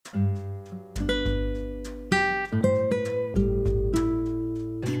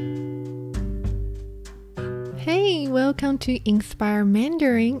welcome to Inspire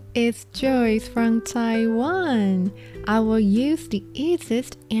Mandarin. It's Joyce from Taiwan. I will use the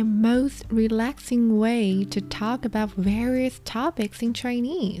easiest and most relaxing way to talk about various topics in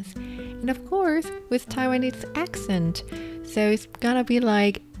Chinese. And of course, with Taiwanese accent. So it's gonna be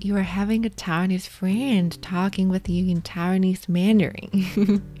like you are having a Taiwanese friend talking with you in Taiwanese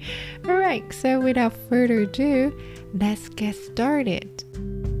Mandarin. Alright, so without further ado, let's get started.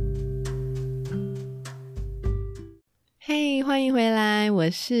 嘿，欢迎回来，我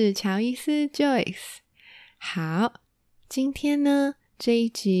是乔伊斯 Joyce。好，今天呢，这一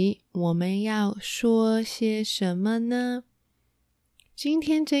集我们要说些什么呢？今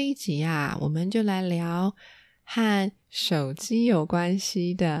天这一集啊，我们就来聊和手机有关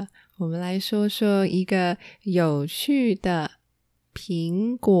系的，我们来说说一个有趣的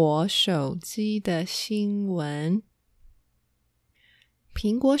苹果手机的新闻。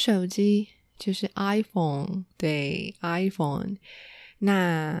苹果手机就是 iPhone， 对 iPhone。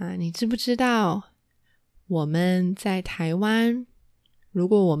 那你知不知道我们在台湾，如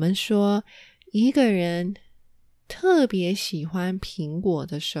果我们说一个人特别喜欢苹果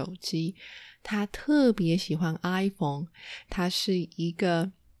的手机，他特别喜欢 iPhone， 他是一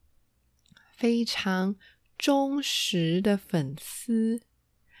个非常忠实的粉丝，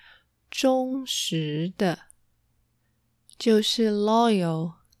忠实的就是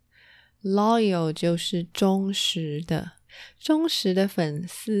loyal 就是忠实的，忠实的粉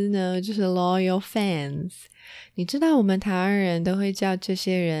丝呢就是 loyal fans。 你知道我们台湾人都会叫这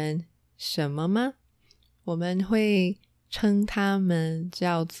些人什么吗？我们会称他们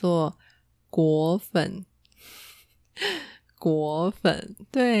叫做果粉。果粉，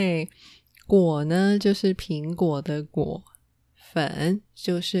对，果呢就是苹果的果，粉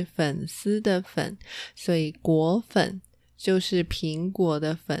就是粉丝的粉，所以果粉就是苹果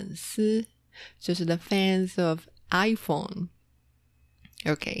的粉丝，就是 the fans of iPhone。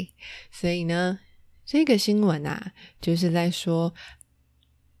 OK， 所以呢这个新闻啊就是在说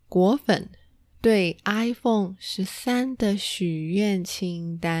果粉对 iPhone 13的许愿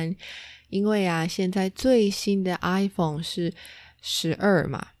清单。因为啊现在最新的 iPhone 是12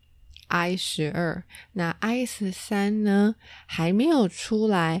嘛， i12， 那 i13 呢还没有出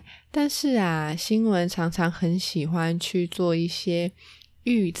来，但是啊新闻常常很喜欢去做一些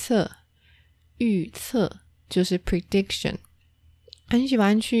预测就是 prediction， 很喜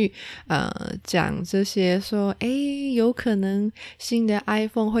欢去讲这些说有可能新的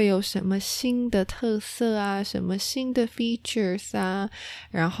iPhone 会有什么新的特色啊，什么新的 features 啊，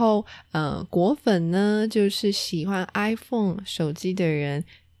然后果粉呢就是喜欢 iPhone 手机的人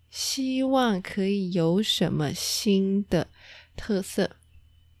希望可以有什么新的特色。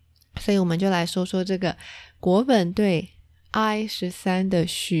所以我们就来说说这个果粉对 i13 的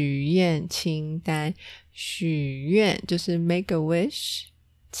许愿清单。许愿就是 make a wish，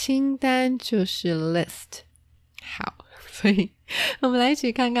 清单就是 list。 好，所以我们来一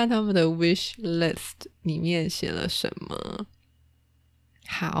起看看他们的 wish list 里面写了什么。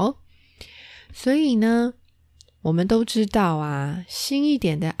好，所以呢我们都知道啊，新一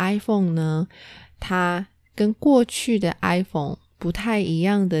点的 iPhone 呢，它跟过去的 iPhone 不太一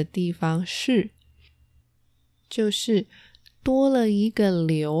样的地方是，就是多了一个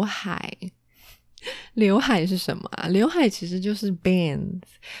刘海。刘海是什么啊？刘海其实就是 bands，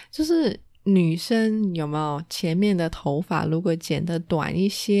 就是女生有没有前面的头发如果剪得短一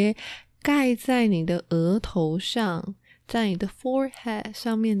些，盖在你的额头上，在你的 forehead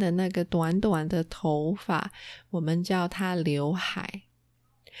上面的那个短短的头发，我们叫它刘海。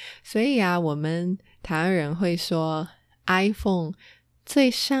所以啊我们台湾人会说 iPhone 最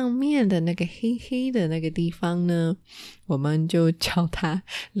上面的那个黑黑的那个地方呢，我们就叫它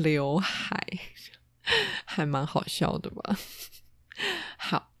刘海，还蛮好笑的吧。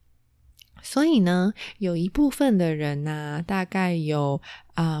好，所以呢有一部分的人啊，大概有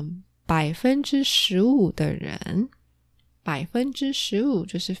15% 的人，15%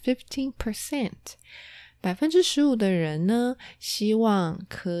就是 15%， 15% 的人呢希望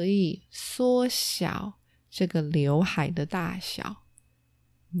可以缩小这个刘海的大小。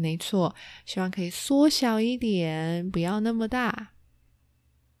没错，希望可以缩小一点，不要那么大。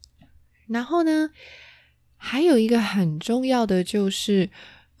然后呢还有一个很重要的就是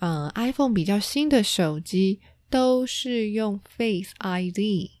iPhone 比较新的手机都是用 Face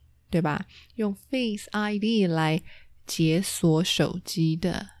ID， 对吧？用 Face ID 来解锁手机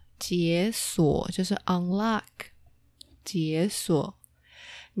的，解锁就是 unlock， 解锁。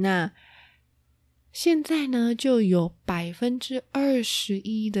那现在呢就有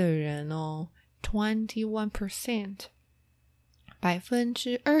 21% 的人21%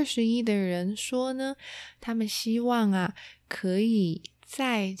 21%的人说呢，他们希望啊可以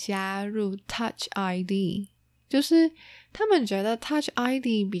再加入 Touch ID， 就是他们觉得 Touch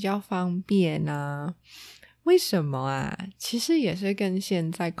ID 比较方便啊。为什么啊？其实也是跟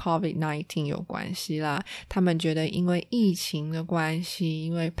现在 COVID-19 有关系啦。他们觉得因为疫情的关系，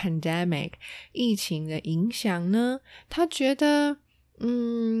因为 pandemic 疫情的影响呢，他觉得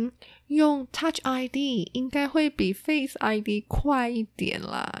用 Touch ID 应该会比 Face ID 快一点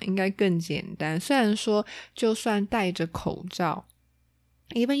啦，应该更简单。虽然说就算戴着口罩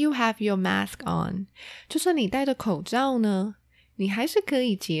Even you have your mask on， 就算你戴着口罩呢，你还是可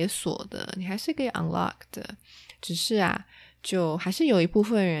以解锁的，你还是可以 unlock 的，只是啊，就还是有一部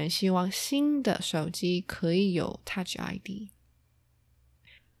分人希望新的手机可以有 Touch ID。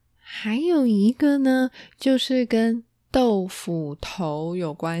 还有一个呢，就是跟豆腐头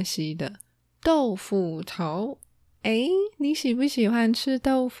有关系的。豆腐头，诶，你喜不喜欢吃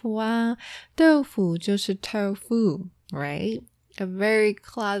豆腐啊？豆腐就是 tofu, right? A very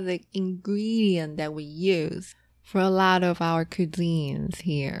classic ingredient that we use for a lot of our cuisines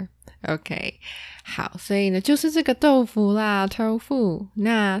here. OK， 好，所以呢就是这个豆腐啦 tofu。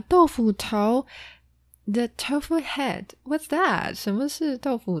 那豆腐头 The tofu head, what's that? 什么是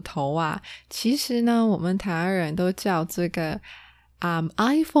豆腐头啊？其实呢我们台湾人都叫这个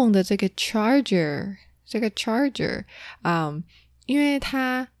iPhone 的这个 charger， 因为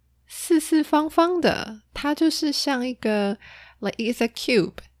它四四方方的，它就是像一个 like it's a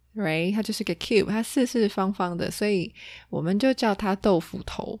cube, right? 它就是个 cube， 它四四方方的，所以我们就叫它豆腐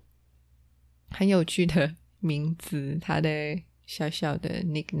头。很有趣的名字，它的小小的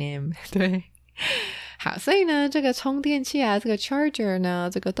nickname， 对。好，所以呢这个充电器啊，这个 charger 呢，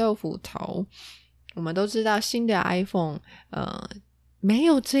这个豆腐头，我们都知道新的 iPhone 没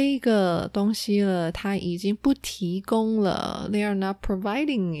有这个东西了，它已经不提供了， They are not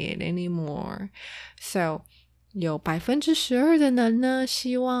providing it anymore. So 有 12% 的人呢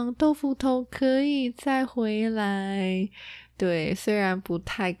希望豆腐头可以再回来。对，虽然不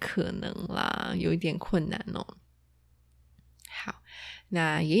太可能啦，有一点困难哦。好，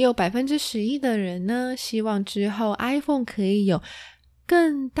那也有 11% 的人呢希望之后 iPhone 可以有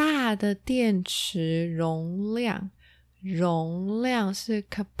更大的电池容量。容量是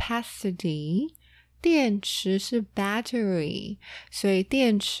capacity， 电池是 battery， 所以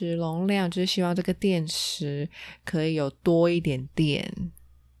电池容量就是希望这个电池可以有多一点电，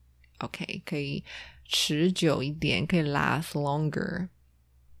 OK， 可以持久一点，可以 last longer。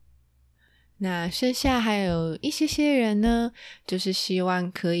那剩下还有一些人呢，就是希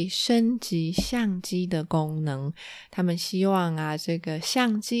望可以升级相机的功能。他们希望啊，这个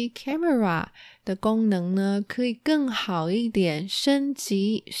相机 camera 的功能呢，可以更好一点。升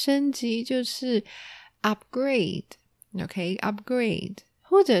级就是 upgrade， OK， upgrade。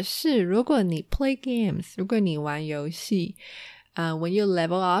或者是如果你 play games， 如果你玩游戏when you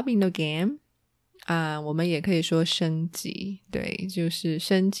level up in the game，我们也可以说升级，对，就是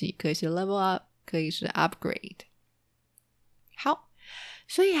升级，可以是 level up， 可以是 upgrade。 好，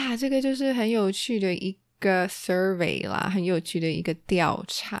所以这个就是很有趣的一个 survey 啦，很有趣的一个调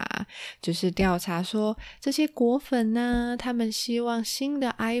查，就是调查说这些果粉呢，他们希望新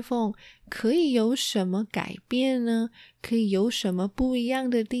的 iPhone 可以有什么改变呢？可以有什么不一样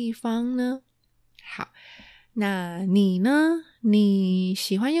的地方呢？好，那你呢？你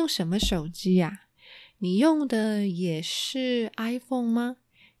喜欢用什么手机啊？你用的也是 iPhone 吗？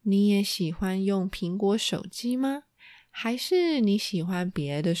你也喜欢用苹果手机吗？还是你喜欢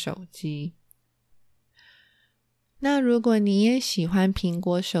别的手机？那如果你也喜欢苹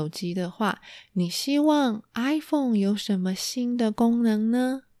果手机的话，你希望 iPhone 有什么新的功能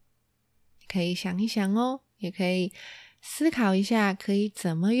呢？可以想一想哦，也可以思考一下，可以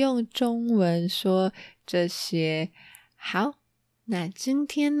怎么用中文说这些。好，那今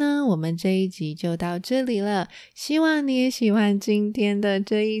天呢，我们这一集就到这里了，希望你也喜欢今天的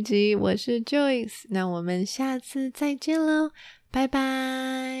这一集。我是 Joyce， 那我们下次再见咯，拜拜。